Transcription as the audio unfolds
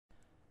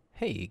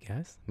Hey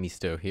guys,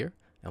 Misto here,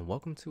 and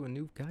welcome to a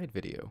new guide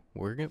video.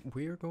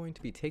 We are going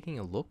to be taking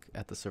a look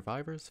at the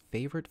survivors'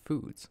 favorite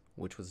foods,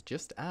 which was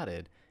just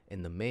added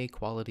in the May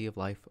Quality of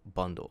Life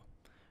bundle.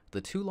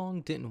 The too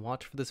long didn't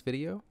watch for this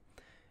video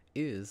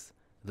is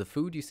the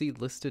food you see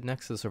listed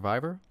next to the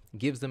survivor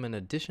gives them an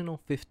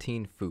additional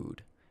 15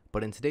 food.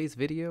 But in today's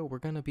video, we're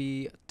going to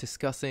be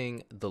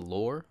discussing the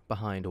lore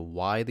behind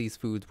why these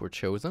foods were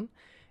chosen,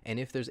 and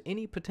if there's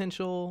any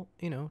potential,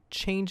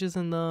 changes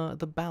in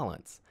the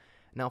balance.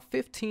 Now,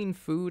 15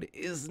 food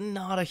is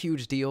not a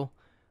huge deal,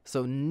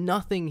 so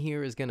nothing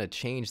here is going to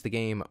change the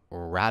game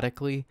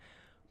radically,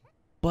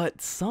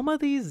 but some of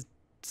these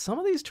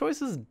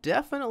choices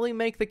definitely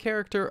make the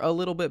character a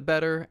little bit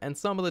better, and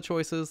some of the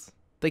choices,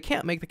 they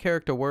can't make the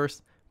character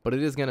worse, but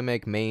it is going to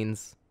make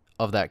mains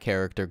of that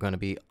character going to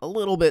be a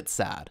little bit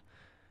sad.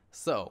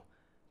 So,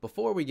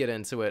 before we get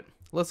into it,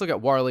 let's look at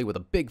Warley with a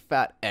big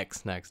fat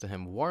X next to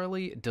him.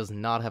 Warley does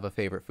not have a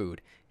favorite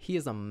food. He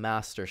is a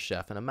master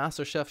chef, and a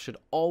master chef should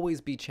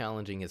always be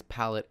challenging his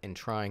palate and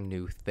trying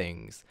new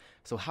things.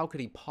 So how could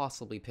he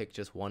possibly pick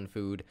just one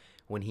food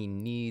when he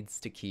needs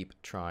to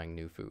keep trying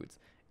new foods?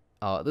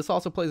 This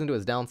also plays into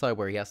his downside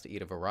where he has to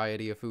eat a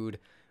variety of food,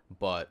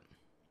 but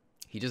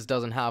he just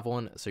doesn't have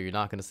one, so you're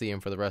not going to see him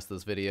for the rest of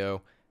this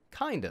video.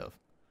 Kind of.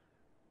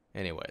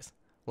 Anyways,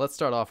 let's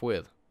start off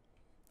with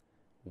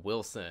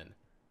Wilson.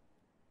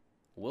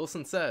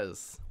 Wilson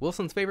says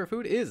Wilson's favorite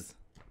food is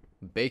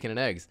bacon and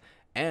eggs,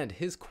 and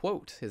his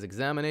quote, his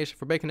examination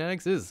for bacon and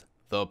eggs is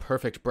the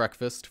perfect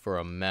breakfast for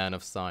a man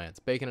of science.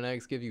 Bacon and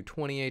eggs give you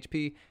 20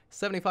 HP,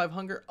 75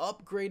 hunger,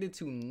 upgraded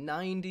to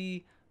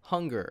 90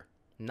 hunger,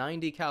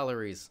 90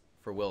 calories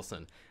for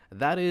Wilson.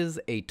 That is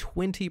a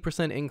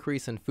 20%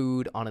 increase in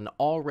food on an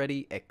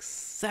already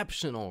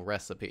exceptional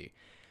recipe.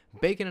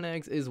 Bacon and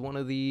eggs is one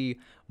of the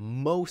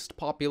most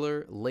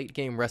popular late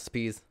game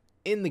recipes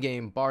in the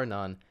game, bar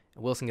none.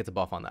 Wilson gets a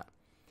buff on that.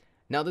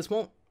 Now, this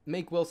won't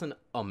make Wilson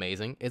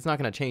amazing. It's not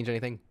going to change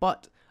anything,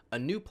 but a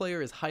new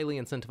player is highly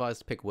incentivized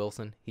to pick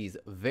Wilson. He's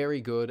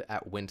very good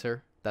at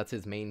winter. That's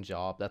his main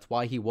job. That's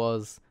why he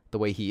was the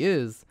way he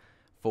is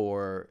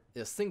for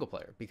a single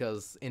player,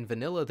 because in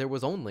vanilla there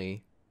was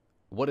only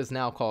what is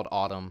now called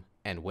autumn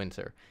and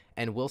winter,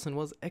 and Wilson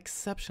was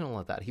exceptional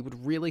at that. He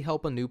would really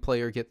help a new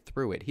player get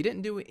through it. He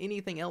didn't do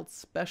anything else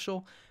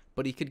special,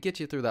 but he could get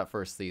you through that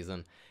first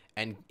season.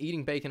 And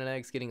eating bacon and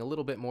eggs, getting a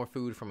little bit more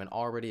food from an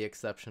already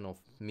exceptional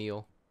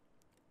meal,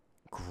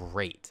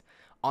 great.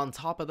 On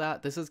top of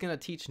that, this is going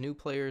to teach new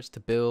players to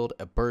build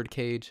a bird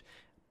cage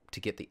to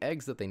get the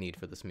eggs that they need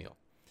for this meal.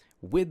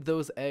 With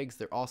those eggs,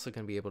 they're also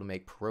going to be able to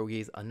make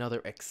pierogies,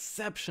 another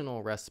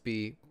exceptional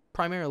recipe,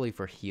 primarily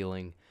for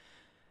healing.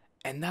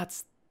 And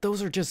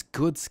those are just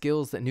good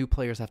skills that new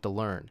players have to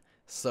learn.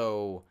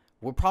 So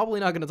we're probably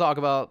not going to talk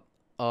about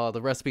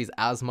the recipes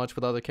as much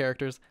with other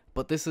characters,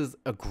 but this is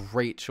a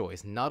great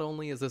choice. Not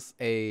only is this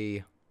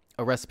a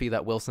recipe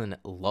that Wilson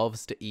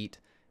loves to eat,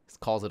 he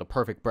calls it a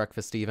perfect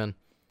breakfast even,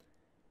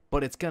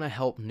 but it's going to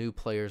help new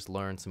players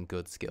learn some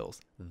good skills.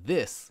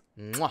 This,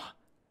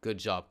 good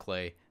job,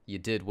 Clay. You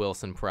did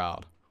Wilson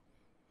proud.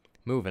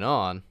 Moving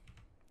on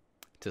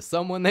to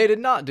someone they did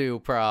not do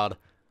proud,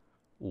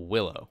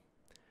 Willow.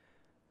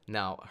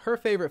 Now, her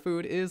favorite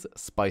food is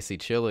spicy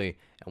chili,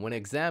 and when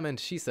examined,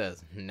 she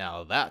says,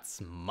 now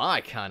that's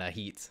my kind of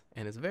heat,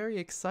 and is very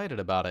excited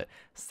about it.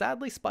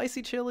 Sadly,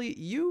 spicy chili,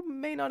 you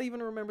may not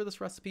even remember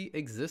this recipe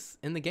exists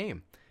in the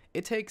game.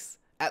 It takes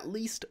at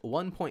least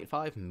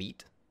 1.5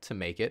 meat to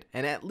make it,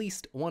 and at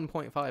least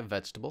 1.5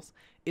 vegetables.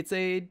 It's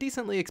a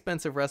decently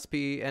expensive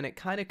recipe, and it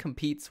kind of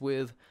competes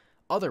with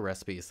other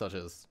recipes such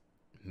as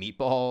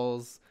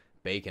meatballs,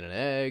 bacon and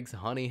eggs,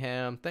 honey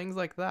ham, things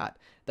like that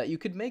you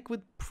could make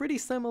with pretty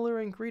similar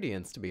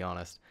ingredients, to be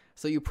honest.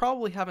 So you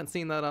probably haven't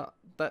seen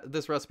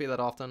this recipe that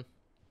often,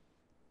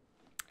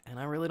 and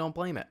I really don't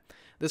blame it.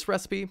 This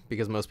recipe,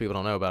 because most people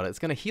don't know about it, it's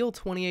going to heal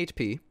 20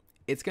 HP.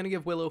 It's going to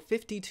give Willow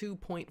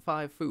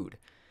 52.5 food.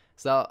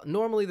 So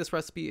normally this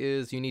recipe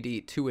is you need to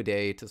eat 2 a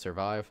day to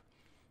survive.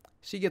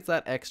 She gets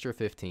that extra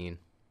 15.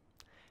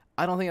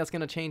 I don't think that's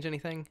going to change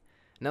anything.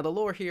 Now, the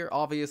lore here,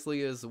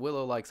 obviously, is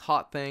Willow likes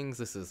hot things.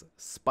 This is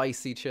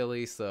spicy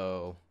chili,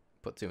 so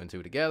put 2 and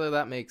 2 together.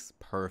 That makes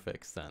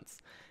perfect sense.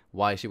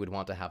 Why she would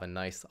want to have a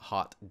nice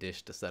hot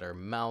dish to set her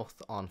mouth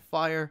on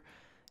fire,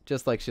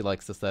 just like she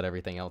likes to set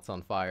everything else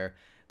on fire.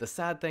 The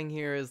sad thing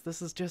here is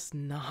this is just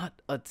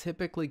not a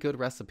typically good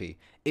recipe.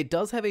 It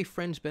does have a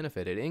fringe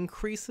benefit. It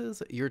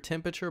increases your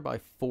temperature by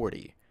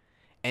 40,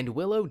 and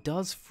Willow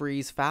does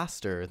freeze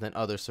faster than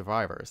other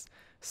survivors.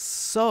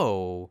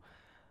 So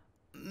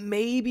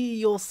maybe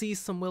you'll see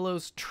some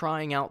Willows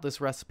trying out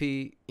this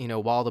recipe,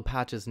 while the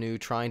patch is new,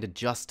 trying to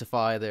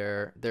justify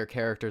their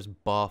character's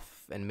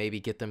buff and maybe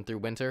get them through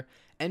winter.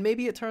 And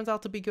maybe it turns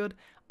out to be good.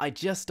 I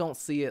just don't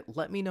see it.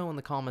 Let me know in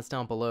the comments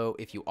down below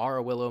if you are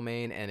a Willow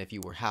main and if you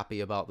were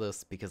happy about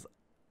this, because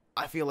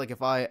I feel like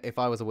if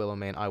I was a Willow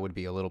main, I would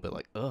be a little bit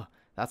like, ugh,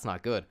 that's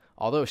not good.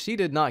 Although she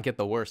did not get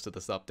the worst of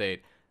this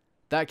update.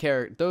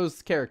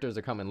 Those characters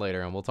are coming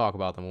later, and we'll talk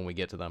about them when we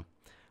get to them.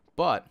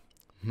 But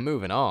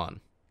moving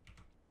on.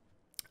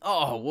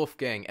 Oh,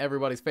 Wolfgang,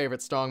 everybody's favorite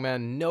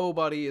strongman.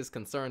 Nobody is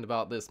concerned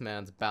about this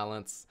man's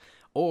balance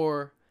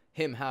or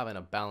him having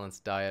a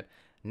balanced diet.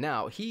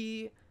 Now,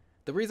 the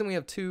reason we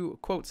have two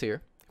quotes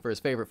here for his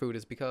favorite food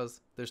is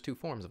because there's two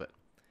forms of it.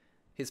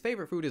 His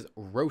favorite food is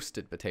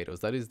roasted potatoes.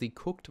 That is the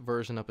cooked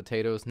version of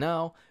potatoes.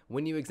 Now,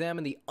 when you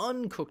examine the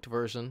uncooked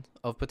version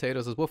of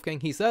potatoes as Wolfgang,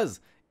 he says,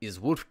 is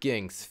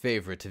Wolfgang's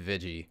favorite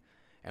veggie.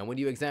 And when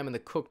you examine the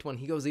cooked one,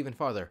 he goes even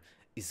farther.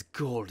 Is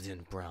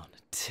golden brown,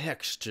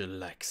 texture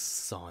like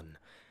sun.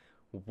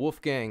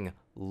 Wolfgang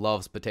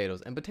loves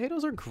potatoes, and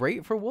potatoes are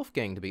great for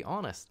Wolfgang, to be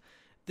honest.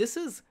 This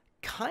is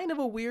kind of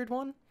a weird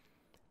one,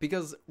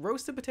 because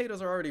roasted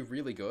potatoes are already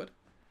really good,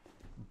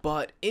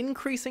 but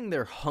increasing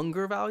their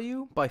hunger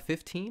value by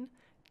 15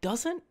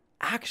 doesn't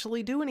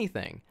actually do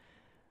anything.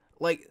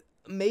 Like,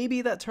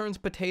 maybe that turns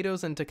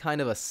potatoes into kind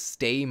of a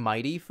stay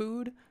mighty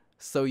food,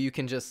 so you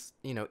can just,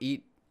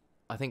 eat,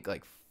 I think,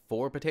 like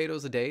 4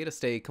 potatoes a day to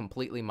stay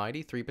completely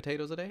mighty, 3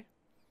 potatoes a day,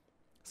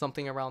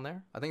 something around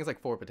there. I think it's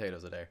like 4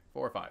 potatoes a day,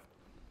 4 or 5.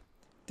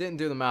 Didn't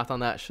do the math on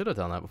that. Should have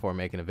done that before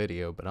making a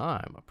video, but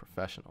I'm a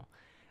professional.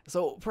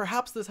 So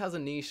perhaps this has a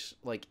niche,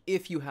 like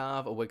if you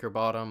have a wicker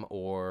bottom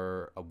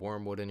or a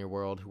wormwood in your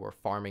world who are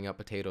farming up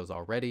potatoes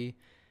already,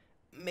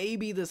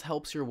 maybe this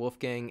helps your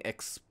Wolfgang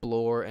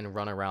explore and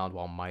run around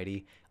while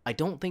mighty. I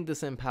don't think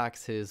this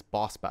impacts his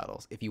boss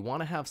battles. If you want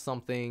to have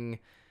something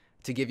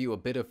to give you a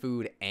bit of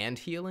food and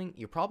healing,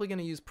 you're probably going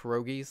to use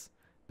pierogies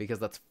because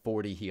that's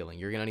 40 healing.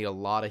 You're going to need a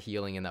lot of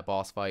healing in that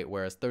boss fight,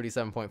 whereas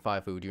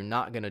 37.5 food, you're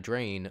not going to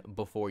drain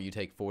before you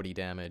take 40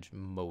 damage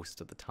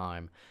most of the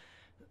time.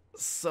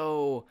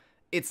 So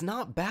it's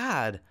not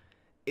bad.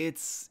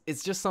 It's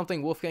just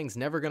something Wolfgang's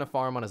never going to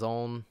farm on his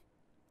own,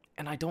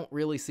 and I don't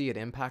really see it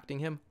impacting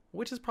him,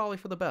 which is probably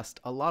for the best.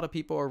 A lot of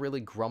people are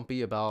really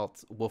grumpy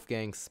about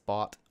Wolfgang's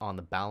spot on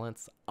the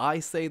balance.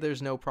 I say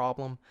there's no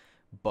problem,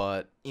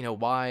 but,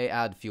 why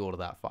add fuel to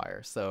that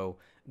fire? So,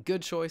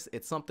 good choice.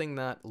 It's something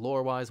that,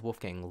 lore-wise,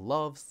 Wolfgang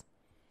loves,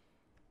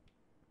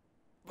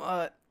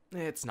 but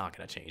it's not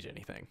going to change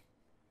anything.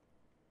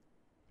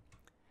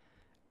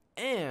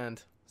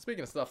 And,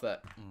 speaking of stuff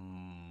that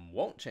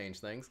won't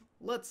change things,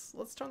 let's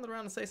turn that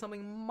around and say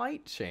something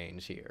might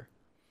change here.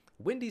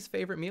 Wendy's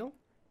favorite meal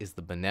is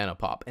the banana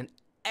pop, an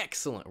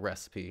excellent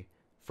recipe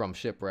from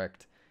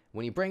Shipwrecked.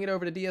 When you bring it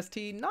over to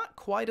DST, not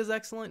quite as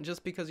excellent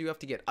just because you have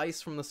to get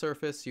ice from the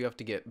surface, you have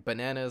to get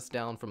bananas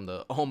down from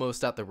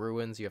almost at the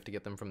ruins, you have to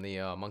get them from the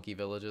monkey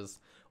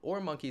villages,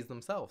 or monkeys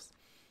themselves.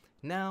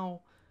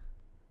 Now,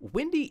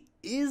 Wendy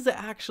is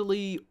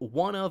actually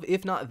one of,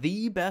 if not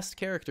the best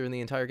character in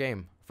the entire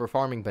game for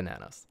farming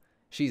bananas.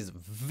 She's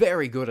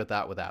very good at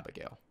that with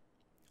Abigail.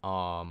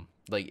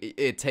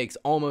 It takes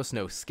almost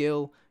no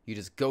skill. You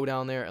just go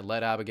down there and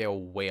let Abigail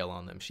wail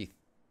on them. She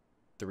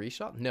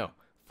 3-shot? No.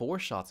 4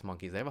 shots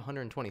monkeys. They have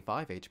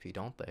 125 HP,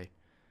 don't they?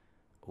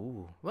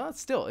 Ooh. Well,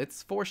 still,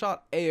 it's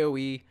 4-shot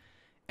AoE,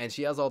 and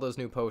she has all those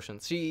new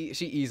potions. She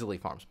easily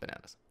farms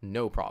bananas.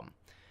 No problem.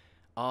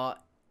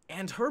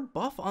 And her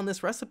buff on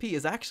this recipe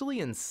is actually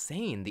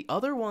insane. The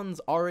other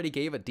ones already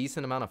gave a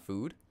decent amount of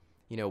food.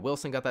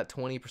 Wilson got that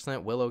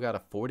 20%, Willow got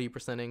a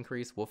 40%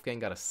 increase, Wolfgang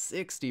got a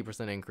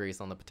 60% increase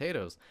on the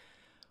potatoes.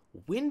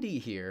 Wendy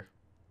here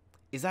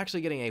is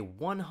actually getting a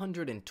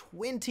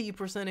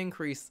 120%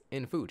 increase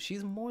in food.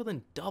 She's more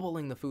than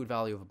doubling the food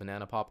value of a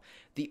banana pop.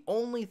 The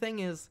only thing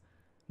is,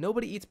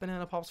 nobody eats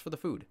banana pops for the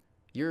food.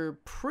 You're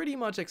pretty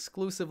much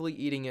exclusively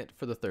eating it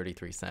for the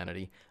 33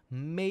 sanity.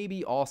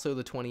 Maybe also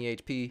the 20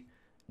 HP,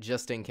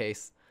 just in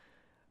case.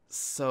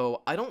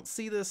 So I don't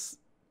see this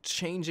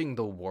changing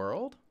the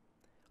world,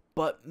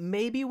 but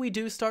maybe we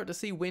do start to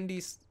see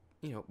Wendy's,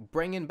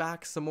 bringing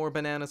back some more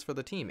bananas for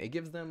the team. It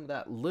gives them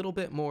that little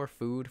bit more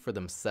food for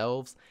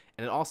themselves,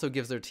 and it also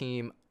gives their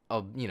team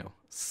a,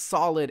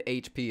 solid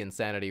HP and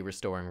sanity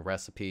restoring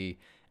recipe.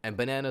 And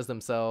bananas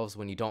themselves,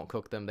 when you don't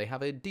cook them, they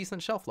have a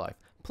decent shelf life.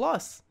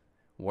 Plus,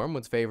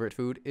 Wormwood's favorite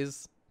food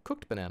is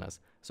cooked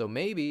bananas. So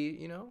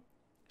maybe,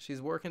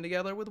 she's working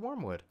together with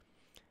Wormwood.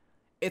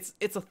 It's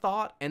a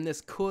thought, and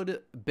this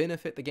could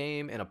benefit the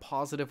game in a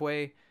positive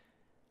way.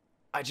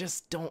 I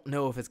just don't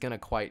know if it's going to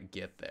quite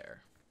get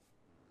there.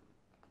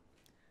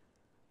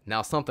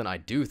 Now, something I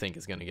do think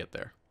is going to get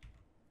there.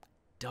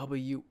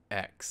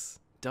 WX.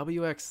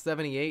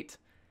 WX78.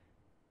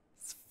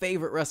 His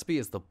favorite recipe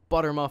is the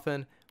butter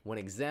muffin. When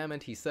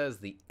examined, he says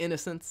the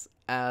innocence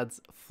adds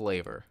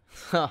flavor.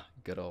 Ha,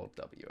 good old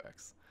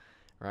WX.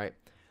 Right?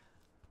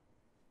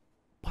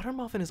 Butter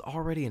muffin is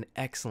already an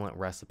excellent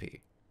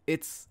recipe.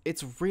 It's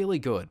really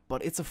good,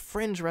 but it's a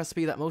fringe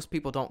recipe that most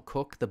people don't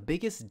cook. The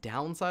biggest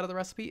downside of the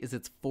recipe is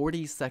its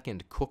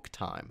 40-second cook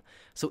time.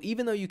 So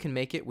even though you can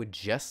make it with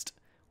just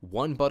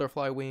 1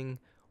 butterfly wing,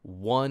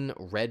 1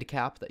 red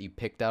cap that you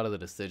picked out of the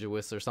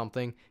deciduous or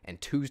something,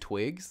 and 2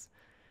 twigs,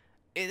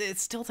 it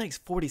still takes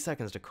 40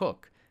 seconds to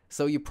cook.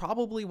 So you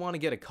probably want to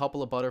get a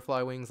couple of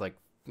butterfly wings, like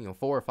 4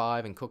 or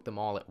 5, and cook them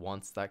all at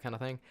once, that kind of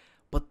thing.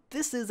 But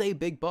this is a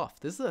big buff.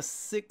 This is a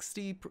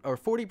 60 or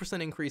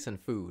 40% increase in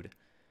food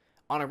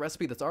on a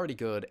recipe that's already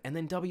good. And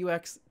then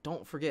WX,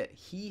 don't forget,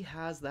 he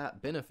has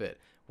that benefit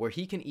where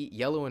he can eat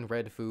yellow and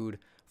red food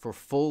for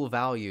full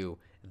value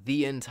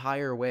the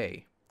entire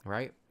way,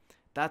 right?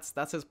 That's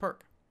his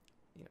perk.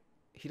 You know,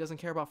 he doesn't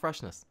care about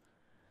freshness.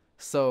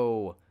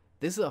 So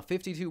this is a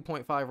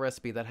 52.5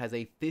 recipe that has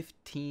a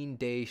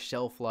 15-day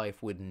shelf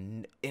life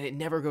and it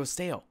never goes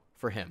stale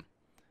for him.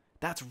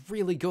 That's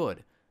really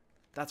good.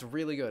 That's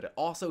really good. It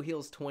also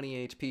heals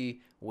 20 HP,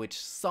 which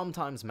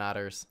sometimes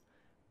matters,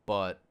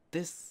 but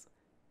this,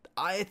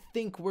 I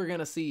think we're going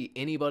to see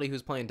anybody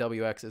who's playing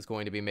WX is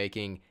going to be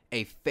making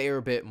a fair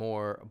bit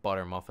more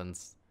butter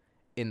muffins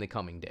in the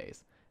coming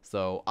days.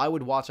 So I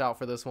would watch out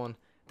for this one.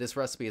 This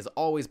recipe has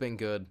always been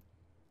good,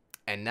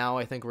 and now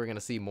I think we're going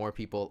to see more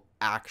people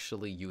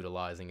actually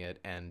utilizing it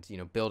and, you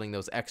know, building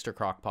those extra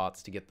crock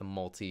pots to get the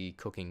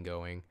multi-cooking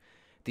going.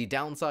 The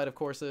downside, of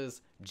course,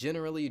 is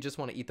generally you just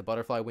want to eat the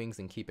butterfly wings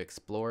and keep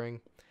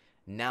exploring.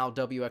 Now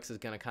WX is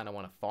going to kind of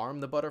want to farm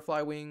the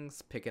butterfly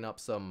wings, picking up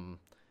some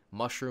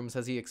mushrooms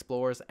as he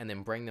explores, and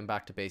then bring them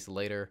back to base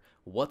later.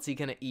 What's he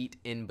going to eat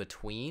in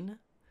between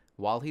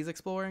while he's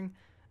exploring?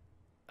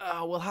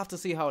 We'll have to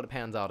see how it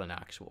pans out in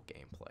actual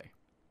gameplay.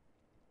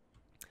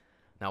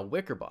 Now,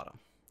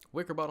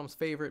 Wickerbottom's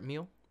favorite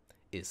meal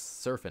is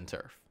surf and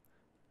turf.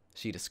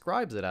 She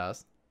describes it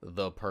as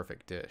the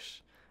perfect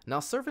dish. Now,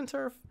 surf and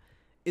turf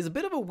is a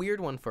bit of a weird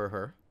one for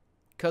her,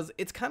 because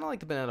it's kind of like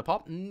the banana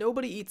pop.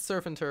 Nobody eats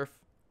surf and turf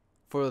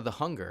for the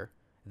hunger.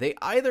 They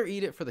either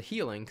eat it for the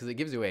healing, because it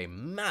gives you a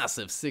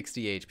massive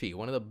 60 HP,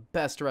 one of the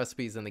best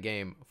recipes in the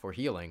game for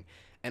healing,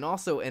 and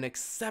also an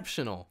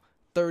exceptional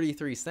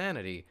 33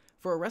 sanity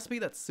for a recipe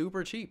that's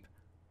super cheap.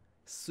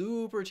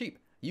 Super cheap.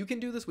 You can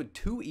do this with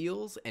 2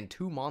 eels and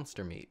 2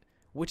 monster meat,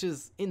 which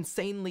is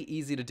insanely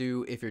easy to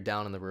do if you're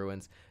down in the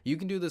ruins. You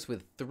can do this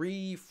with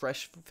 3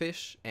 fresh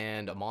fish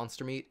and a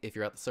monster meat if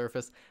you're at the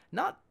surface.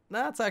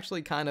 That's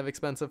actually kind of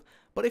expensive,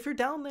 but if you're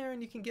down there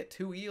and you can get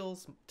 2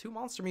 eels, 2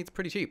 monster meat's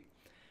pretty cheap.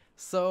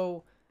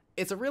 So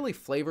it's a really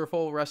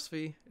flavorful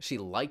recipe. She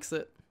likes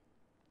it.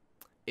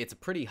 It's a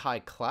pretty high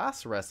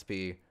class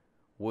recipe,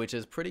 which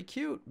is pretty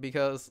cute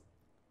because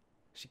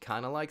she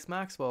kind of likes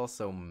Maxwell,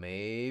 so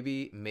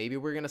maybe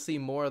we're going to see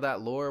more of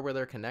that lore where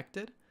they're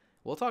connected.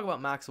 We'll talk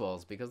about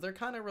Maxwell's because they're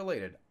kind of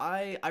related.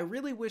 I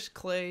really wish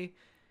Clay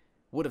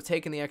would have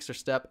taken the extra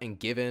step and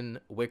given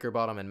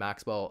Wickerbottom and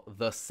Maxwell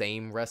the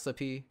same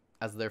recipe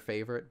as their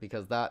favorite,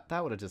 because that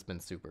would have just been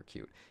super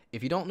cute.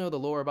 If you don't know the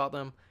lore about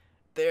them,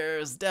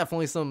 there's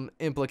definitely some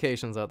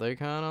implications that they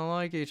kind of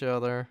like each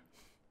other.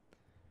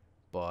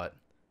 But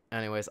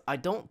anyways, I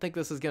don't think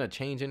this is going to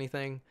change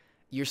anything.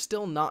 You're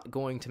still not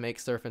going to make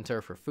surf and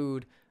turf for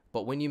food,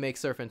 but when you make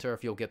surf and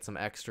turf, you'll get some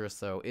extra,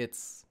 so it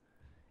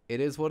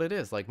is what it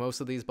is. Like most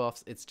of these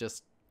buffs, it's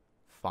just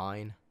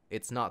fine.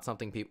 It's not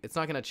something it's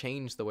not going to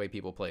change the way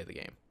people play the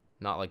game.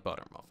 Not like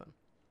Butter Muffin.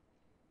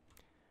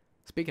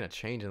 Speaking of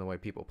changing the way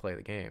people play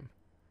the game,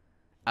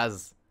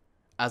 as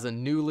a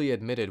newly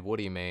admitted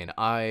Woody main,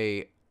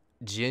 I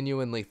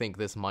genuinely think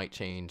this might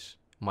change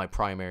my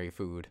primary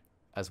food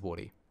as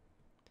Woody.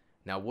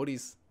 Now,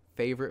 Woody's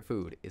favorite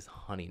food is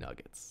honey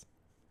nuggets.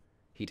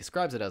 He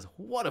describes it as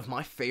one of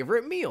my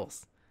favorite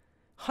meals.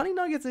 Honey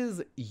nuggets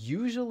is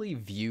usually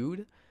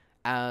viewed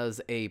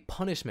as a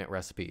punishment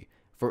recipe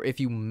for if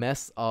you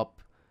mess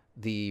up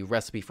the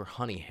recipe for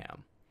honey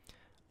ham.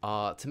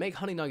 To make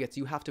honey nuggets,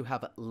 you have to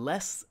have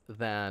less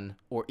than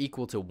or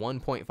equal to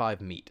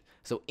 1.5 meat.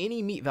 So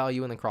any meat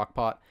value in the crock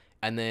pot,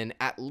 and then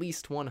at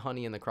least 1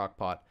 honey in the crock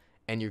pot,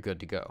 and you're good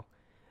to go.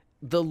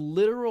 The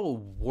literal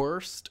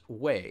worst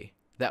way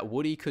that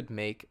Woody could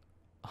make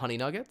honey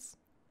nuggets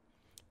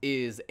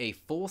is a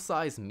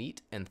full-size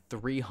meat and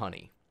 3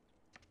 honey.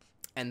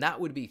 And that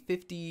would be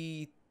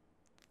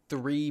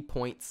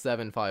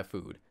 53.75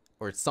 food,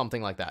 or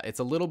something like that. It's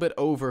a little bit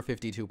over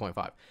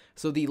 52.5.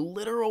 So the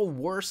literal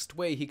worst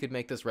way he could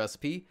make this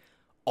recipe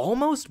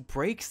almost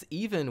breaks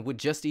even with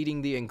just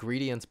eating the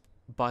ingredients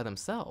by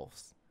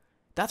themselves.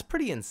 That's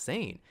pretty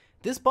insane.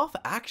 This buff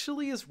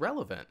actually is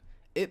relevant.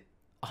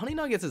 Honey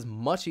nuggets is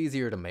much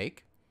easier to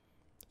make.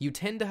 You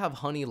tend to have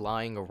honey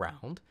lying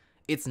around.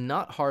 It's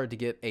not hard to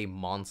get a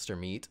monster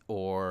meat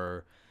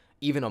or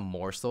even a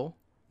morsel.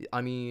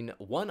 I mean,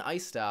 1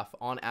 ice staff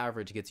on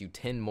average gets you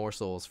 10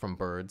 morsels from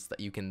birds that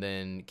you can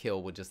then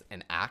kill with just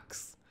an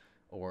axe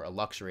or a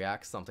luxury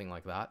axe, something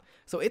like that.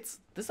 So this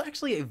is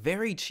actually a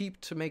very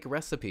cheap to make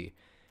recipe.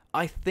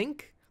 I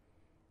think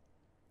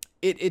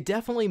it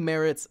definitely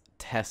merits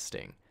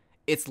testing.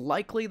 It's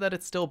likely that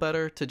it's still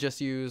better to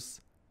just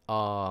use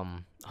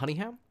honey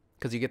ham,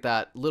 because you get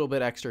that little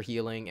bit extra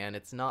healing and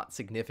it's not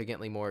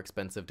significantly more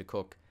expensive to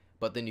cook,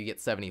 but then you get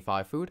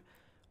 75 food.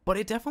 But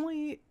it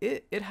definitely,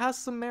 it has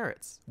some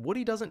merits.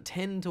 Woody doesn't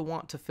tend to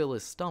want to fill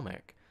his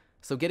stomach,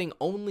 so getting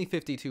only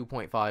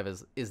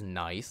 52.5 is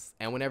nice,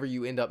 and whenever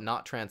you end up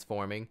not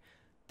transforming,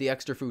 the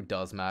extra food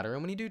does matter,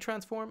 and when you do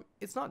transform,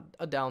 it's not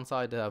a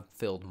downside to have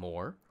filled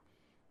more.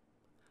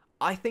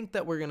 I think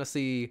that we're going to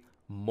see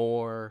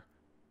more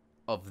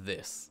of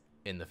this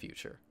in the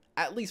future,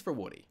 at least for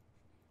Woody.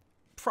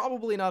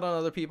 Probably not on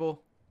other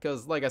people,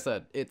 because, like I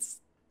said, it's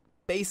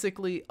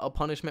basically a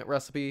punishment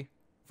recipe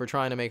for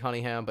trying to make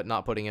honey ham but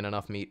not putting in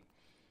enough meat.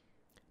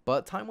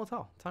 But time will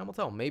tell. Time will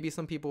tell. Maybe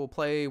some people will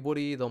play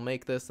Woody, they'll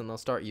make this, and they'll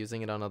start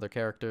using it on other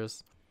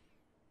characters.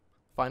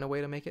 Find a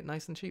way to make it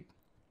nice and cheap.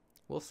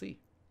 We'll see.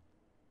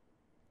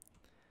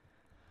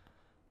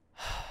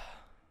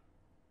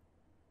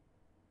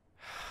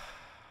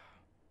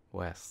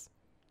 Wes.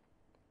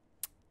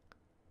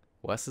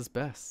 Wes is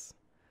best.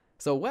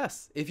 So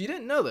Wes, if you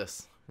didn't know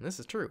this, and this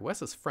is true,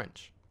 Wes is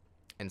French.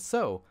 And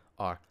so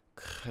are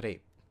crêpes.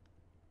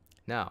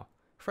 Now,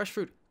 fresh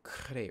fruit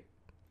crêpes.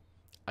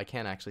 I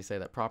can't actually say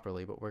that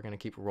properly, but we're going to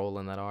keep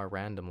rolling that R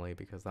randomly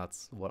because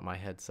that's what my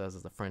head says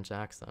is a French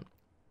accent.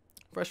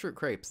 Fresh fruit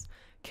crepes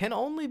can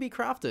only be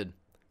crafted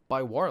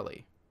by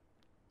Warley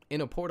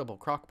in a portable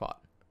crockpot.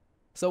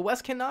 So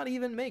Wes cannot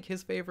even make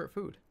his favorite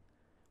food,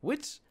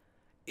 which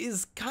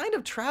is kind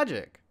of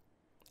tragic.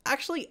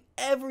 Actually,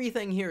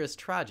 everything here is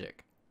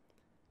tragic.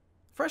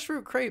 Fresh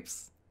fruit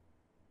crepes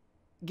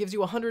gives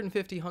you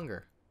 150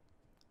 hunger.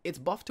 It's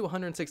buffed to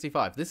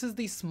 165. This is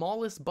the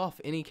smallest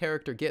buff any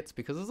character gets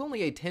because it's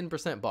only a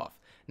 10% buff.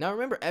 Now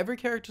remember, every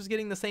character is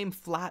getting the same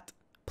flat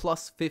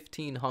plus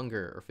 15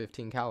 hunger or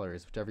 15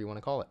 calories, whichever you want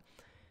to call it.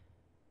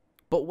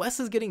 But Wes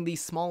is getting the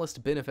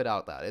smallest benefit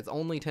out of that. It's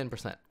only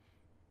 10%.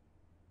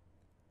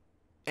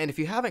 And if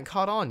you haven't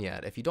caught on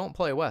yet, if you don't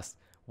play Wes,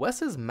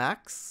 Wes's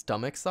max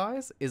stomach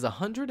size is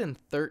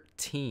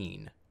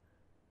 113.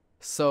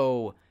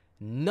 So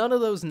none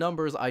of those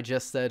numbers I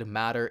just said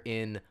matter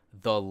in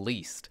the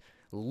least.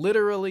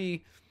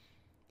 Literally,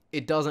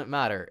 it doesn't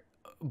matter.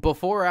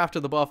 Before or after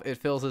the buff, it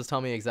fills his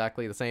tummy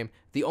exactly the same.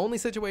 The only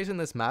situation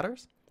this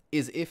matters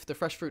is if the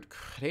fresh fruit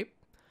crepe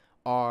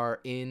are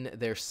in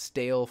their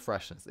stale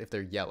freshness, if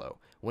they're yellow.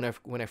 When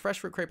a fresh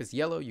fruit crepe is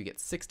yellow, you get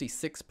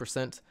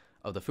 66%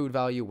 of the food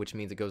value, which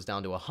means it goes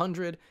down to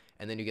 100,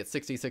 and then you get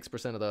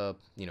 66% of the,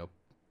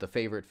 the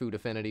favorite food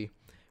affinity,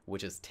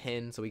 which is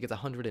 10, so he gets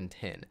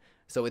 110.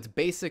 So it's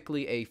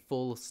basically a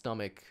full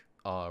stomach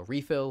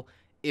refill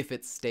if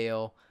it's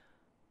stale.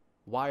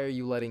 Why are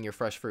you letting your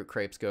fresh fruit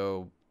crepes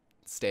go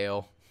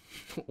stale,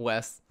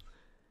 Wes?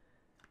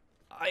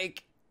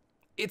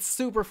 It's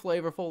super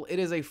flavorful. It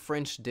is a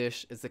French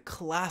dish. It's a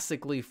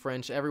classically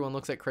French. Everyone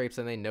looks at crepes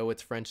and they know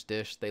it's French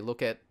dish. They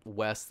look at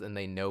Wes and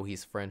they know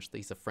he's French.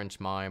 He's a French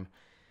mime.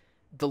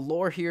 The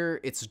lore here,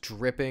 it's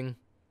dripping.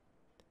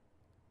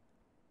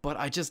 But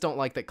I just don't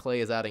like that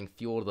Clay is adding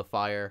fuel to the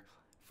fire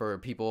for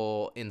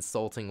people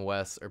insulting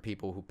Wes or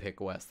people who pick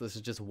Wes. This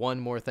is just one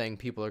more thing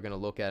people are going to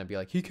look at and be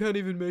like, he can't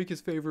even make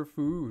his favorite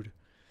food.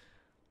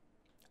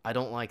 I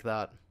don't like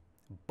that,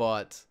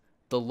 but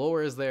the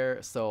lore is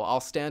there, so I'll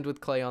stand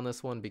with Clay on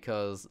this one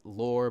because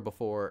lore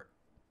before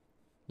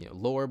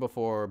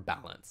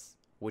balance,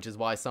 which is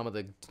why some of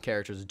the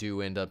characters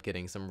do end up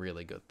getting some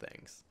really good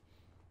things.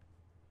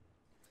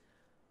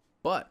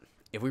 But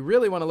if we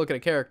really want to look at a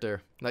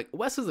character, like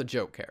Wes is a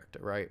joke character,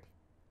 right?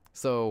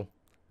 So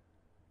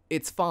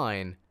it's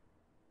fine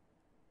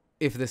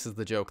if this is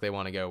the joke they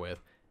want to go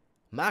with.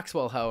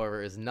 Maxwell,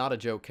 however, is not a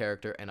joke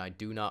character, and I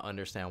do not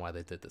understand why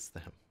they did this to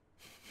him.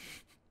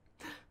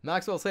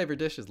 Maxwell's favorite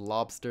dish is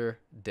lobster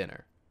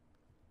dinner.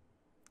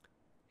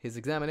 His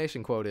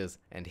examination quote is,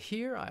 "And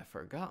here I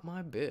forgot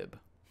my bib."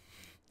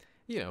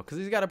 Because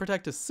he's got to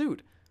protect his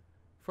suit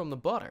from the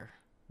butter.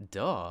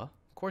 Duh.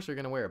 Of course you're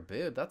going to wear a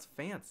bib. That's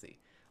fancy.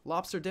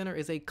 Lobster dinner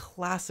is a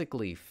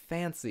classically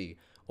fancy,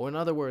 or in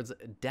other words,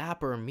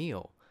 dapper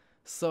meal.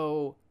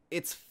 So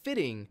it's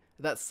fitting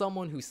that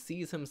someone who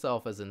sees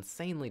himself as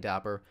insanely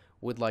dapper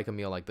would like a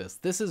meal like this.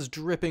 This is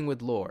dripping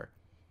with lore.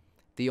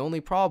 The only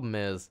problem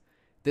is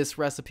this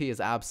recipe is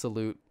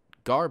absolute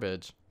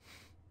garbage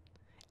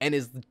and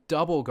is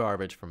double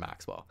garbage for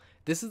Maxwell.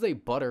 This is a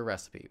butter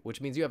recipe, which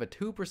means you have a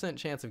 2%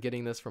 chance of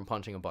getting this from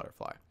punching a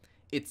butterfly.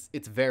 It's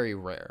very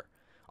rare.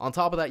 On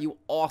top of that, you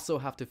also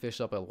have to fish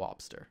up a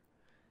lobster.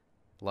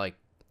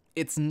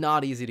 It's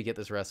not easy to get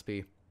this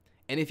recipe.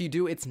 And if you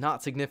do, it's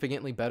not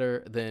significantly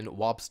better than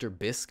lobster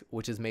bisque,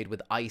 which is made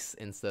with ice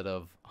instead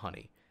of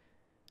honey.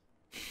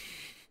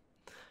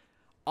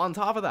 On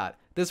top of that,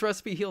 this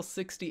recipe heals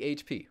 60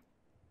 HP.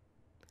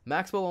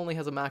 Maxwell only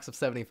has a max of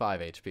 75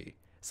 HP,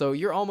 so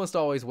you're almost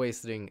always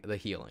wasting the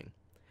healing.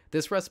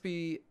 This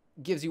recipe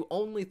gives you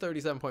only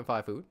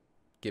 37.5 food,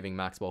 giving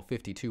Maxwell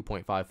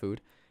 52.5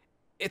 food.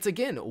 It's,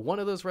 again, one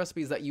of those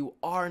recipes that you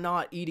are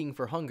not eating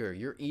for hunger.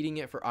 You're eating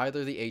it for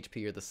either the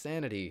HP or the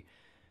sanity.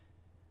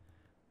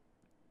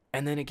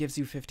 And then it gives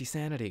you 50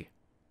 sanity.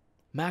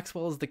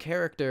 Maxwell is the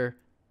character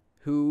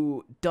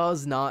who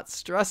does not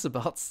stress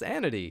about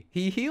sanity.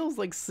 He heals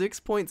like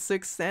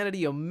 6.6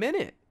 sanity a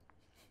minute.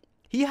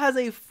 He has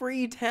a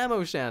free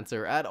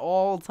Tamoshancer at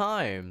all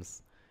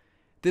times.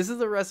 This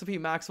is a recipe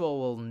Maxwell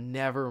will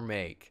never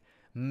make.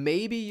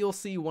 Maybe you'll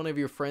see one of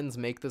your friends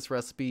make this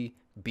recipe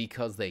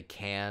because they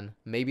can.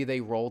 Maybe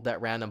they rolled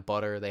that random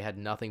butter, they had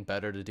nothing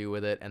better to do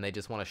with it, and they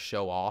just want to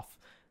show off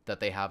that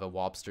they have a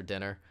lobster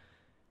dinner.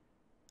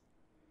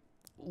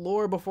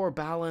 Lore before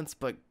balance,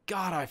 but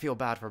God, I feel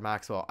bad for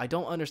Maxwell. I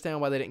don't understand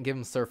why they didn't give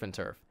him surf and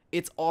turf.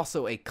 It's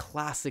also a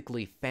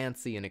classically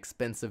fancy and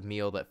expensive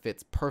meal that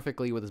fits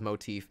perfectly with his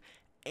motif,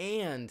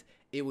 and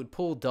it would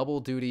pull double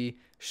duty,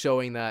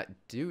 showing that,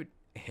 dude,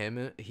 he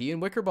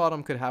and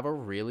Wickerbottom could have a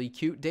really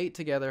cute date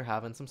together,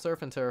 having some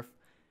surf and turf.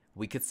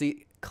 We could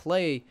see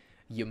Clay.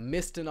 You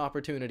missed an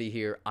opportunity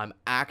here. I'm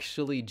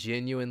actually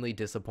genuinely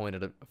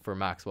disappointed for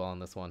Maxwell on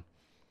this one.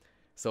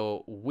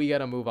 So we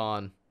gotta move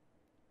on.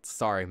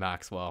 Sorry,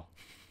 Maxwell.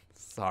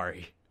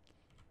 Sorry.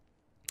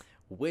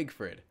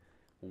 Wigfrid.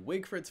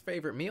 Wigfrid's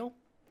favorite meal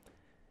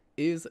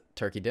is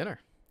turkey dinner.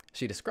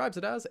 She describes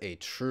it as a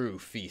true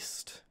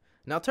feast.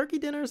 Now, turkey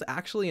dinner is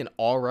actually an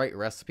alright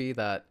recipe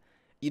that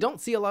you don't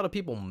see a lot of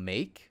people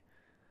make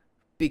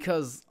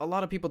because a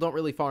lot of people don't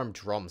really farm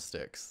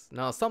drumsticks.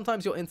 Now,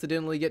 sometimes you'll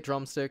incidentally get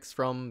drumsticks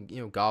from,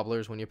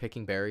 gobblers when you're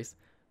picking berries.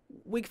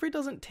 Wigfrid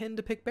doesn't tend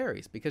to pick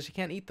berries because she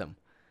can't eat them.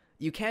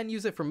 You can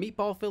use it for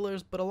meatball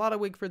fillers, but a lot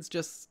of Wigfrids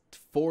just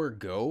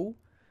forego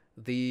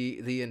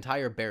the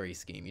entire berry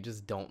scheme. You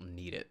just don't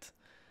need it.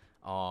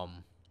 Now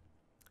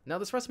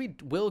this recipe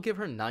will give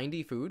her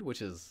 90 food,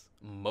 which is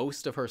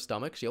most of her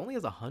stomach. She only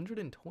has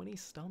 120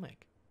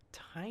 stomach.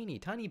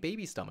 Tiny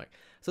baby stomach.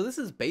 So this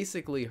is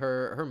basically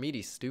her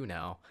meaty stew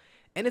now.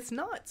 And it's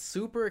not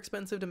super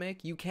expensive to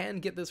make. You can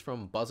get this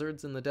from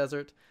buzzards in the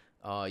desert.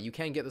 You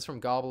can get this from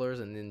gobblers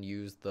and then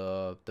use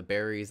the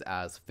berries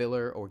as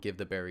filler or give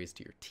the berries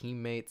to your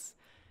teammates.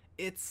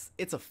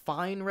 It's a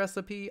fine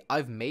recipe.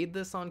 I've made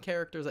this on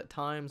characters at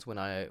times when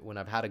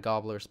I've had a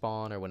gobbler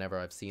spawn or whenever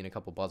I've seen a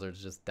couple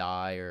buzzards just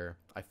die or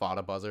I fought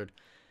a buzzard.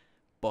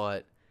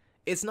 But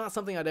it's not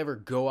something I'd ever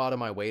go out of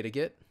my way to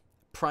get,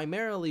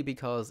 primarily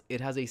because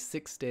it has a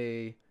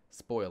 6-day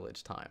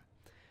spoilage time.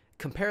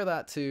 Compare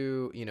that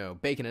to,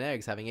 bacon and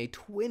eggs having a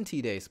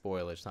 20-day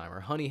spoilage time,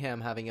 or honey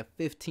ham having a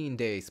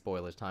 15-day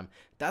spoilage time.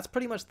 That's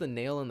pretty much the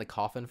nail in the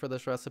coffin for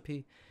this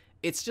recipe.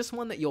 It's just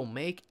one that you'll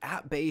make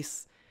at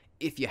base.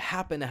 If you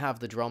happen to have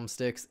the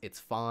drumsticks, it's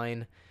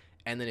fine.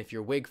 And then if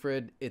you're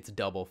Wigfrid, it's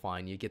double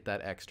fine. You get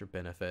that extra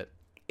benefit.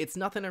 It's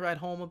nothing to write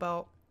home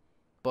about,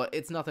 but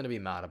it's nothing to be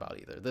mad about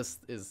either. This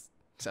is,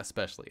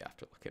 especially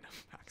after looking at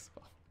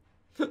Maxwell.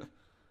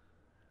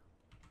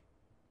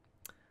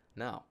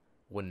 Now,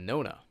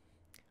 Winona.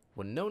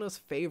 Winona's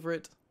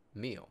favorite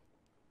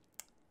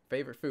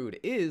food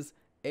is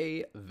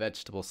a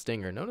vegetable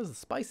stinger, known as a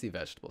spicy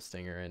vegetable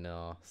stinger in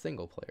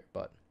single player,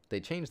 but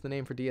they changed the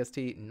name for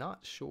DST,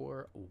 not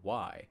sure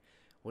why.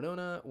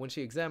 Winona, when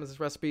she examines this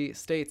recipe,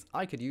 states,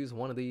 I could use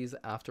one of these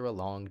after a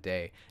long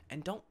day.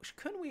 And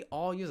couldn't we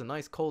all use a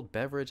nice cold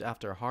beverage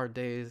after hard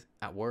days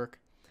at work?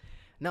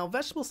 Now,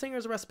 vegetable stinger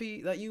is a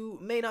recipe that you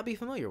may not be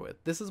familiar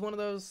with. This is one of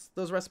those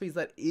recipes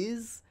that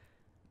is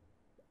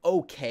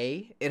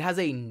okay. It has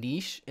a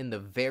niche in the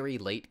very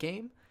late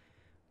game,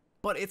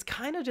 but it's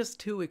kind of just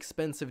too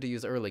expensive to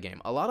use early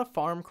game. A lot of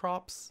farm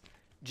crops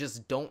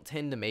just don't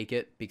tend to make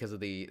it because of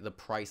the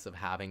price of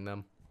having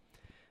them.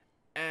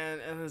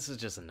 And this is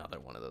just another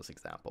one of those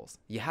examples.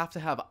 You have to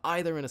have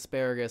either an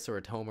asparagus or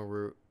a toma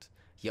root.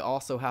 You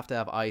also have to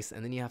have ice,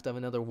 and then you have to have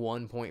another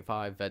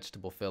 1.5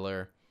 vegetable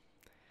filler.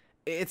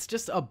 It's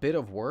just a bit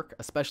of work,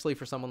 especially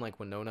for someone like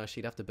Winona.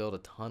 She'd have to build a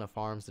ton of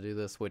farms to do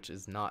this, which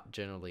is not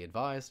generally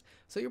advised.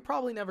 So you're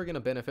probably never going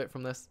to benefit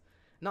from this.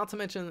 Not to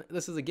mention,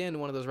 this is again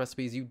one of those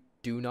recipes you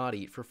do not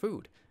eat for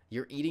food.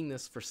 You're eating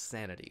this for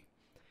sanity.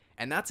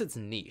 And that's its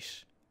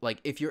niche.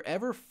 Like, if you're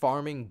ever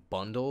farming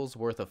bundles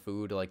worth of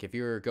food, like if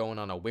you're going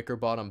on a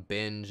Wickerbottom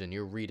binge and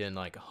you're reading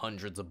like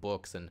hundreds of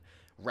books and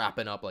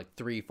wrapping up like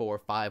 300,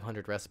 400,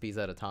 500 recipes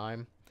at a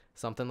time,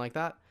 something like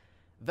that,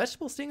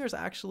 vegetable stinger is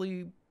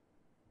actually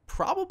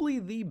probably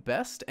the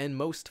best and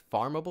most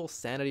farmable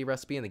sanity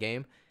recipe in the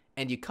game.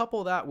 And you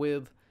couple that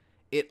with,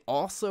 it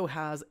also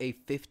has a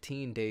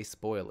 15-day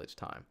spoilage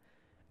time.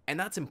 And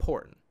that's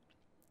important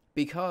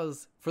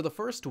because for the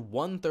first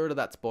 1/3 of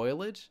that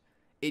spoilage,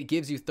 it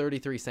gives you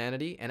 33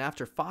 sanity, and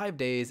after 5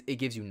 days, it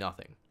gives you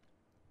nothing.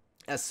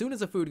 As soon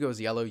as a food goes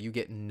yellow, you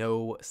get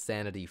no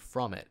sanity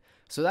from it.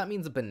 So that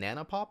means a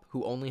Banana Pop,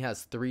 who only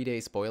has 3-day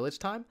spoilage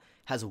time,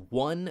 has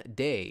 1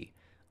 day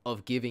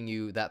of giving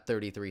you that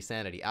 33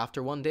 sanity.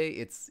 After 1 day,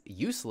 it's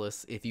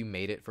useless if you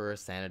made it for a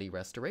sanity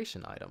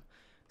restoration item.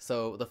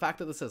 So the fact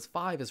that this says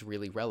 5 is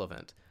really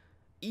relevant.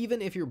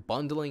 Even if you're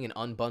bundling and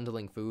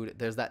unbundling food,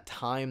 there's that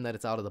time that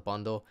it's out of the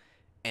bundle,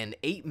 and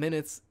 8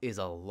 minutes is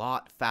a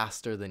lot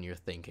faster than you're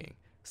thinking.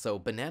 So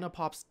Banana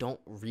Pops don't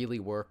really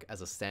work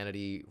as a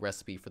sanity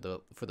recipe for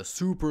the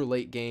super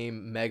late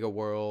game, mega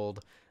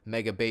world,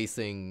 mega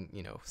basing,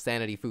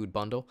 sanity food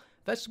bundle.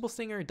 Vegetable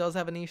Stinger does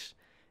have a niche,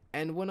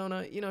 and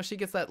Winona, she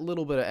gets that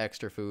little bit of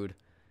extra food.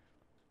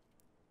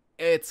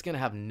 It's gonna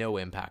have no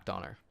impact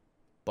on her,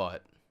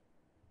 but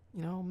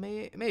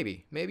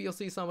maybe you'll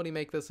see somebody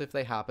make this if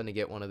they happen to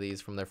get one of these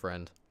from their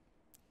friend.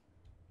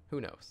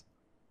 Who knows?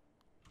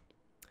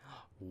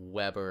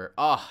 Weber.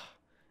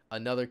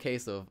 Another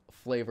case of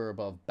flavor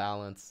above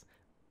balance.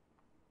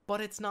 But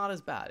it's not as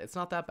bad. It's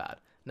not that bad.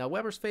 Now,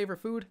 Weber's favorite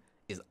food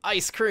is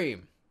ice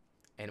cream.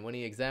 And when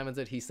he examines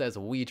it, he says,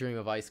 we dream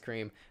of ice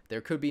cream.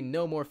 There could be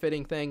no more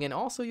fitting thing. And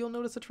also, you'll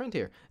notice a trend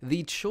here.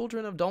 The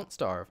children of Don't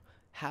Starve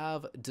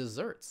have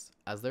desserts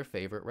as their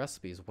favorite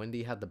recipes.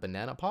 Wendy had the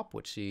banana pop,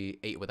 which she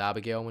ate with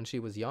Abigail when she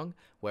was young.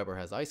 Weber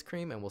has ice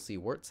cream, and we'll see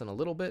Wirtz in a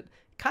little bit.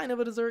 Kind of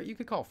a dessert. You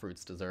could call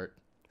fruits dessert.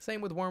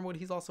 Same with Wormwood.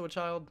 He's also a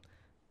child.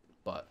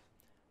 But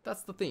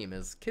that's the theme,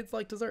 is kids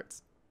like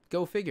desserts.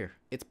 Go figure.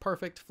 It's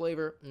perfect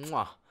flavor.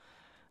 Mwah.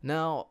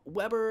 Now,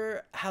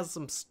 Weber has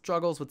some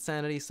struggles with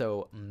sanity,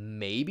 so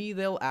maybe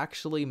they'll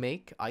actually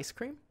make ice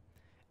cream.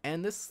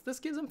 And this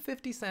gives him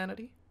 50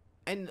 sanity.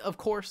 And of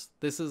course,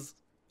 this is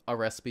a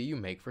recipe you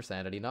make for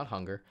sanity, not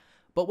hunger.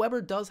 But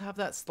Weber does have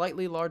that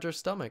slightly larger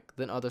stomach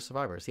than other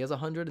survivors. He has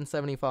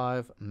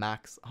 175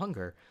 max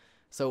hunger.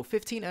 So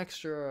 15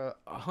 extra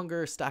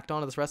hunger stacked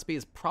onto this recipe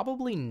is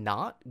probably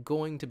not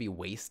going to be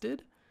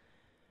wasted.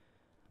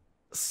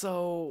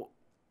 So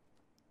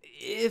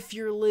if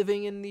you're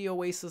living in the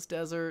Oasis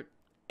Desert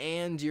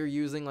and you're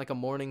using like a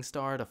Morning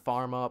Star to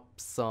farm up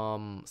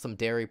some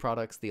dairy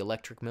products, the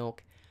electric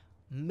milk,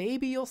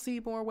 maybe you'll see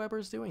more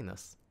Webers doing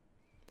this.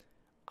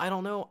 I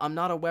don't know. I'm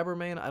not a Weber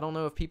main. I don't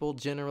know if people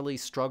generally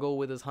struggle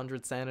with his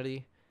 100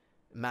 sanity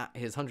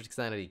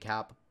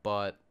cap,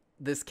 but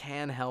this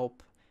can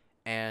help,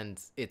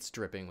 and it's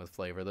dripping with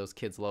flavor. Those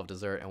kids love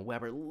dessert, and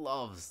Weber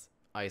loves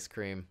ice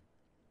cream.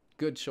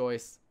 Good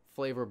choice.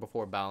 Flavor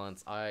before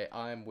balance.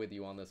 I'm with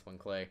you on this one,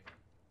 Clay.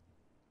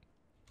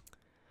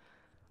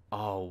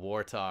 Oh,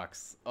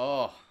 Wartox.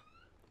 Oh,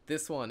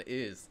 this one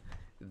is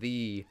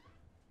the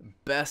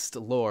best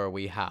lore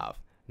we have.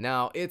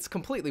 Now, it's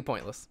completely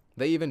pointless.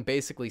 They even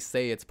basically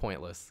say it's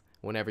pointless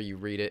whenever you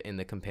read it in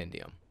the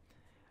compendium.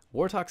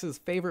 Wartox's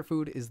favorite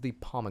food is the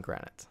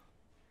pomegranate.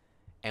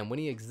 And when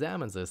he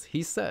examines this,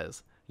 he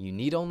says, "You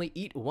need only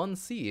eat one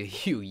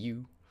seed,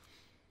 you."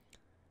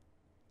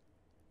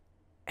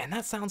 And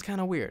that sounds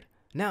kind of weird.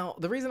 Now,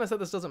 the reason I said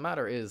this doesn't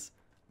matter is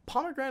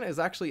pomegranate is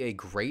actually a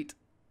great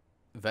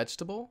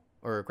vegetable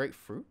or a great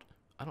fruit.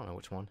 I don't know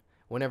which one.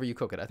 Whenever you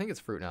cook it. I think it's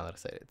fruit now that I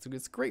say it.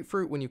 It's great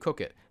fruit when you cook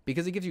it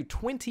because it gives you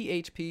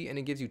 20 HP and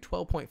it gives you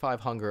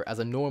 12.5 hunger as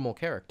a normal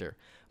character.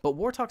 But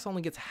Wartox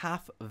only gets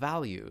half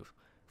value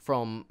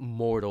from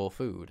mortal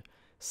food.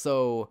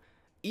 So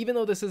even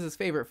though this is his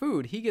favorite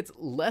food, he gets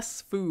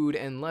less food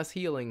and less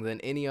healing than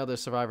any other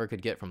survivor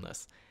could get from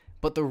this.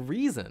 But the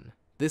reason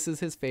this is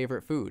his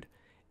favorite food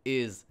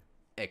is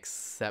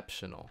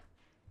exceptional,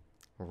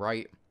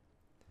 right?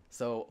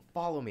 So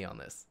follow me on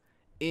this.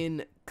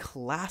 In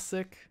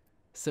classic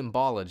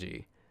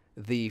symbology,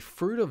 the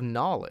fruit of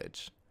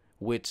knowledge,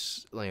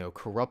 which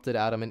corrupted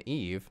Adam and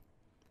Eve,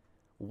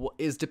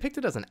 is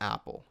depicted as an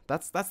apple.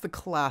 That's the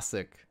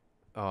classic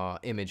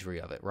imagery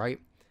of it, right?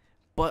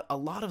 But a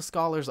lot of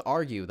scholars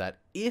argue that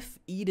if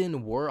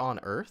Eden were on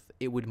Earth,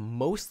 it would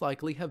most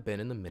likely have been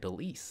in the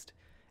Middle East.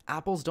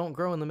 Apples don't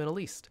grow in the Middle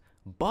East,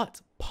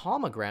 but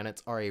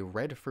pomegranates are a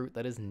red fruit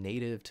that is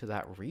native to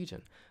that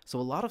region. So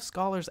a lot of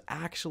scholars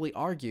actually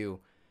argue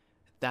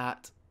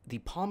that the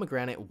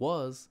pomegranate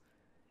was,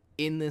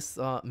 in this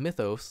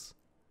mythos,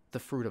 the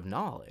fruit of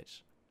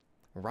knowledge,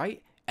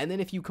 right? And then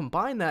if you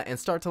combine that and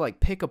start to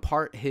pick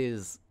apart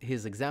his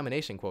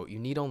examination quote, "You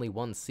need only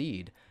one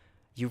seed,"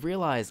 you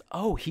realize,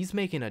 oh, he's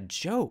making a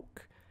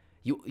joke.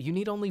 You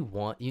need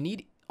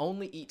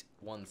only eat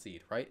one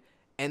seed, right?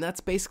 And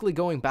that's basically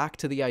going back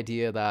to the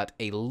idea that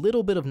a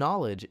little bit of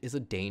knowledge is a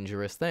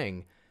dangerous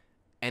thing,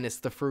 and it's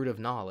the fruit of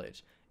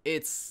knowledge.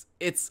 It's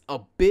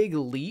a big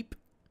leap,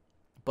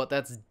 but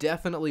that's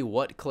definitely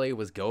what Clay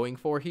was going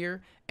for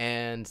here,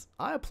 and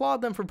I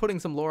applaud them for putting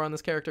some lore on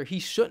this character. He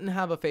shouldn't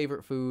have a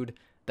favorite food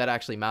that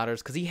actually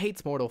matters, because he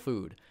hates mortal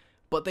food.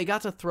 But they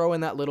got to throw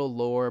in that little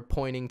lore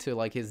pointing to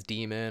his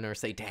demon or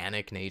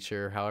satanic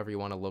nature, however you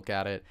want to look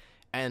at it.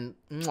 And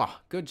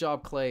good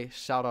job, Clay.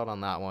 Shout out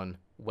on that one.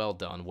 Well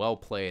done. Well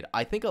played.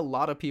 I think a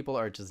lot of people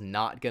are just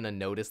not going to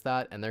notice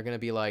that, and they're going to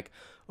be like,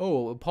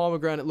 oh, a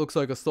pomegranate looks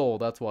like a soul,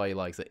 that's why he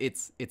likes it.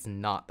 It's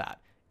not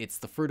that. It's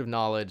the fruit of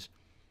knowledge.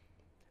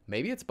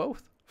 Maybe it's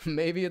both.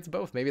 Maybe it's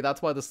both. Maybe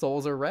that's why the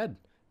souls are red,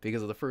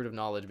 because of the fruit of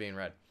knowledge being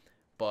red.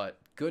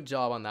 But good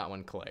job on that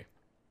one, Clay.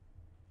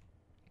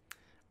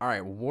 All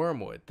right,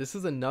 Wormwood. This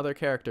is another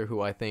character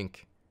who I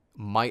think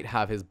might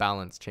have his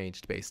balance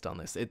changed based on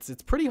this. It's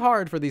pretty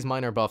hard for these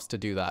minor buffs to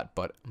do that,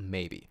 but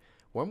maybe.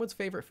 Wormwood's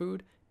favorite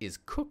food is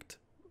cooked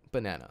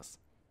bananas.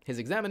 His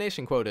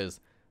examination quote is,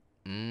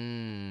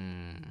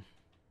 I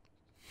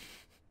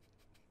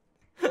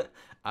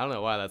don't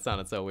know why that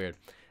sounded so weird.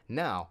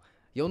 Now,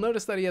 you'll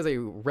notice that he has a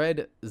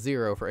red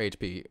 0 for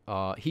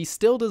HP. He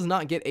still does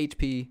not get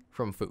HP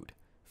from food.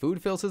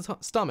 Food fills his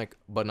stomach,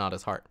 but not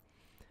his heart.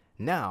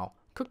 Now,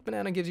 cooked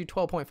banana gives you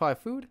 12.5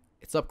 food.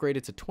 It's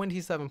upgraded to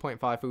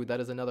 27.5 food. That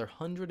is another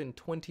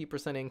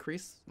 120%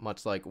 increase,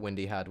 much like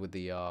Wendy had with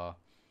the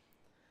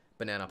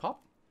banana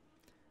pop.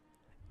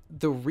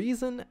 The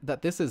reason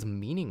that this is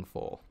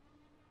meaningful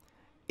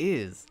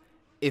is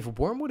if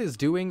Wormwood is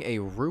doing a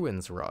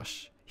ruins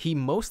rush, he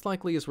most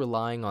likely is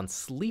relying on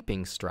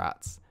sleeping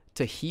strats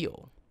to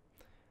heal.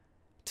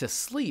 To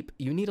sleep,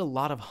 you need a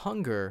lot of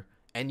hunger,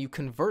 and you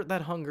convert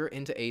that hunger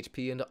into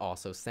HP into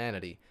also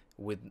sanity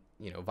with,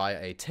 via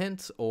a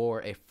tent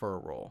or a fur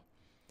roll.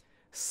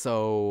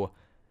 So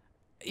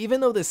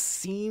even though this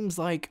seems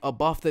like a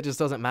buff that just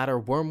doesn't matter,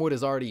 Wormwood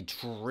is already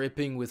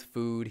dripping with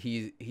food.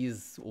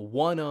 He's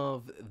one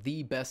of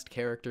the best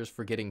characters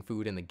for getting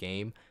food in the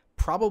game.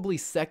 Probably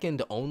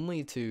second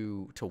only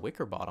to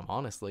Wickerbottom,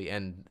 honestly.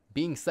 And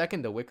being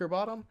second to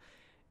Wickerbottom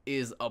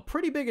is a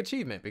pretty big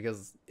achievement,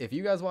 because if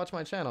you guys watch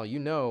my channel, you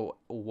know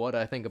what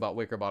I think about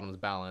Wickerbottom's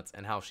balance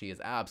and how she is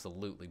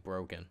absolutely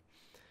broken.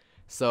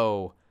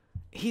 So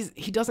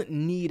he doesn't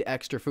need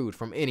extra food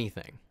from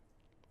anything,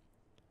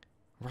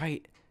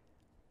 right?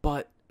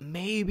 But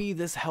maybe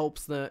this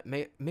helps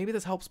maybe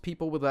this helps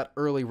people with that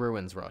early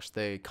ruins rush.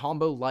 They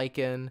combo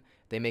Lycan,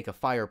 they make a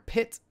fire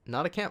pit,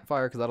 not a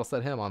campfire because that'll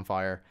set him on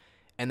fire,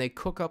 and they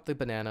cook up the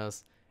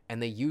bananas,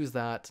 and they use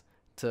that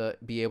to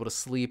be able to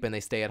sleep, and they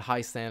stay at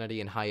high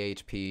sanity and high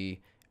HP,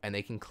 and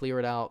they can clear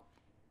it out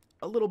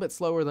a little bit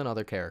slower than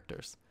other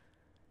characters.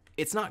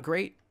 It's not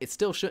great. It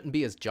still shouldn't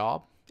be his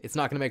job. It's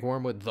not going to make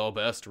Wormwood the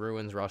best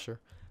ruins rusher,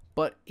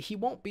 but he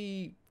won't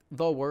be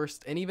the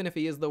worst, and even if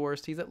he is the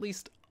worst, he's at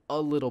least a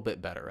little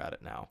bit better at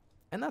it now.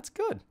 And that's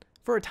good.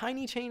 For a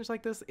tiny change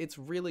like this, it's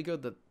really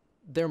good that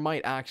there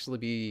might actually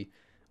be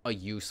a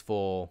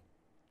useful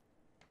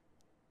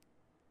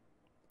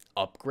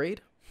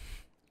upgrade.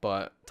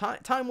 But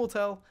time will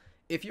tell.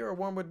 If you're a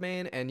Wormwood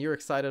main and you're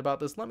excited about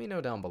this, let me know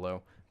down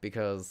below,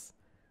 because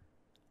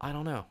I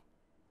don't know.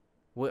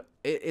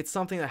 It's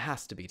something that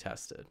has to be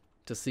tested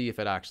to see if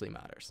it actually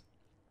matters.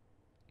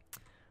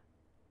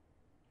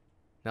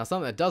 Now,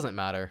 something that doesn't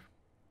matter,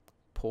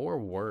 poor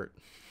Wirt.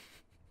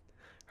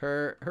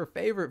 Her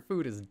favorite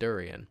food is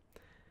durian,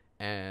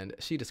 and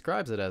she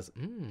describes it as,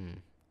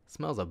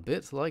 smells a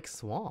bit like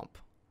swamp,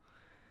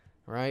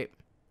 right?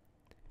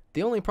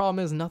 The only problem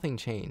is nothing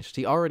changed.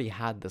 He already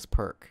had this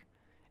perk.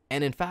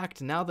 And in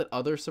fact, now that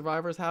other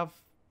survivors have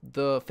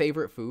the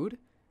favorite food,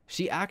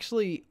 she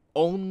actually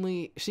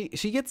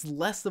she gets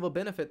less of a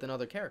benefit than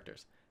other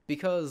characters,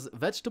 because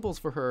vegetables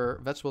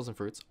and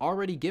fruits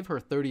already give her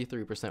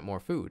 33% more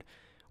food,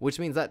 which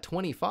means that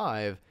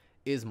 25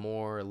 is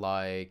more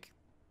like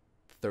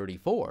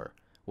 34,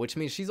 which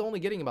means she's only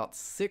getting about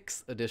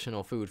 6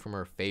 additional food from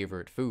her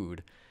favorite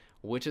food,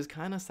 which is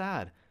kind of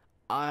sad.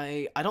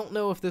 I don't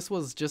know if this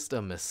was just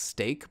a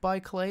mistake by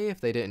Clay, if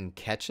they didn't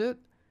catch it,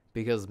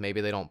 because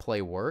maybe they don't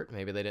play Wirt,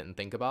 maybe they didn't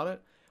think about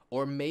it,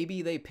 or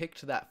maybe they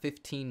picked that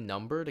 15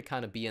 number to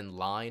kind of be in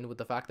line with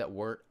the fact that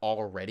Wirt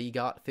already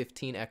got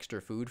 15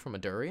 extra food from a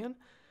durian.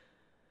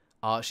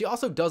 She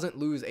also doesn't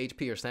lose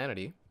HP or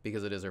sanity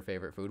because it is her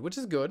favorite food, which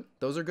is good.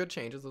 Those are good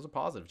changes. Those are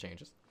positive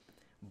changes.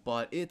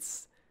 But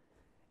it's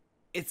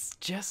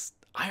just,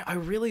 I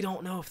really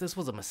don't know if this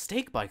was a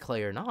mistake by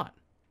Clay or not.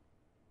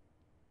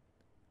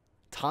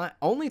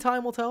 Only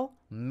time will tell.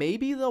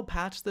 Maybe they'll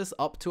patch this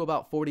up to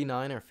about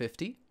 49 or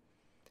 50,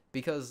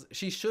 because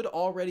she should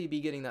already be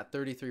getting that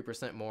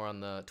 33% more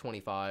on the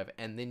 25,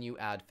 and then you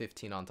add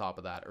 15 on top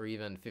of that, or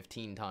even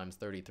 15 times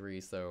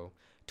 33, so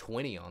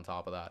 20 on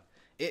top of that.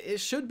 It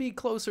should be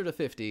closer to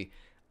 50.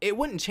 It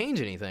wouldn't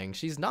change anything.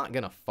 She's not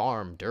gonna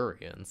farm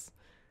durians,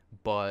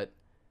 but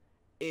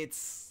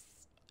it's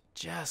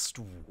just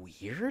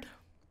weird.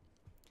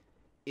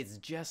 It's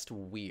just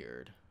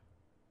weird.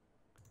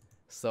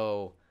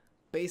 So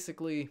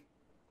basically,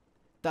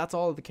 that's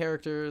all of the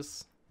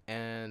characters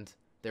and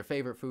their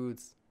favorite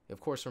foods. Of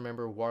course,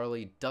 remember,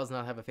 Warley does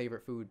not have a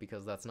favorite food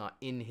because that's not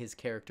in his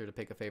character to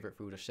pick a favorite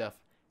food. A chef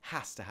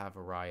has to have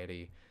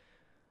variety.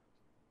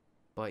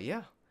 But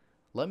yeah,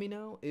 let me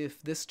know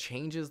if this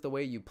changes the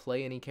way you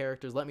play any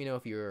characters. Let me know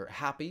if you're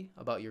happy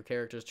about your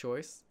character's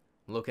choice.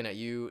 I'm looking at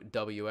you,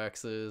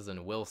 WX's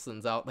and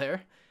Wilson's out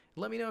there.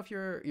 Let me know if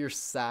you're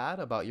sad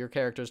about your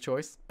character's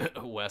choice.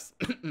 Wes,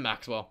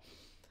 Maxwell,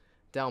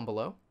 down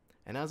below.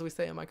 And as we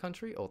say in my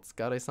country,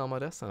 Otskare sama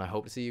desu, and I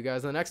hope to see you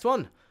guys in the next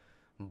one.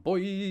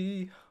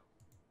 Bye!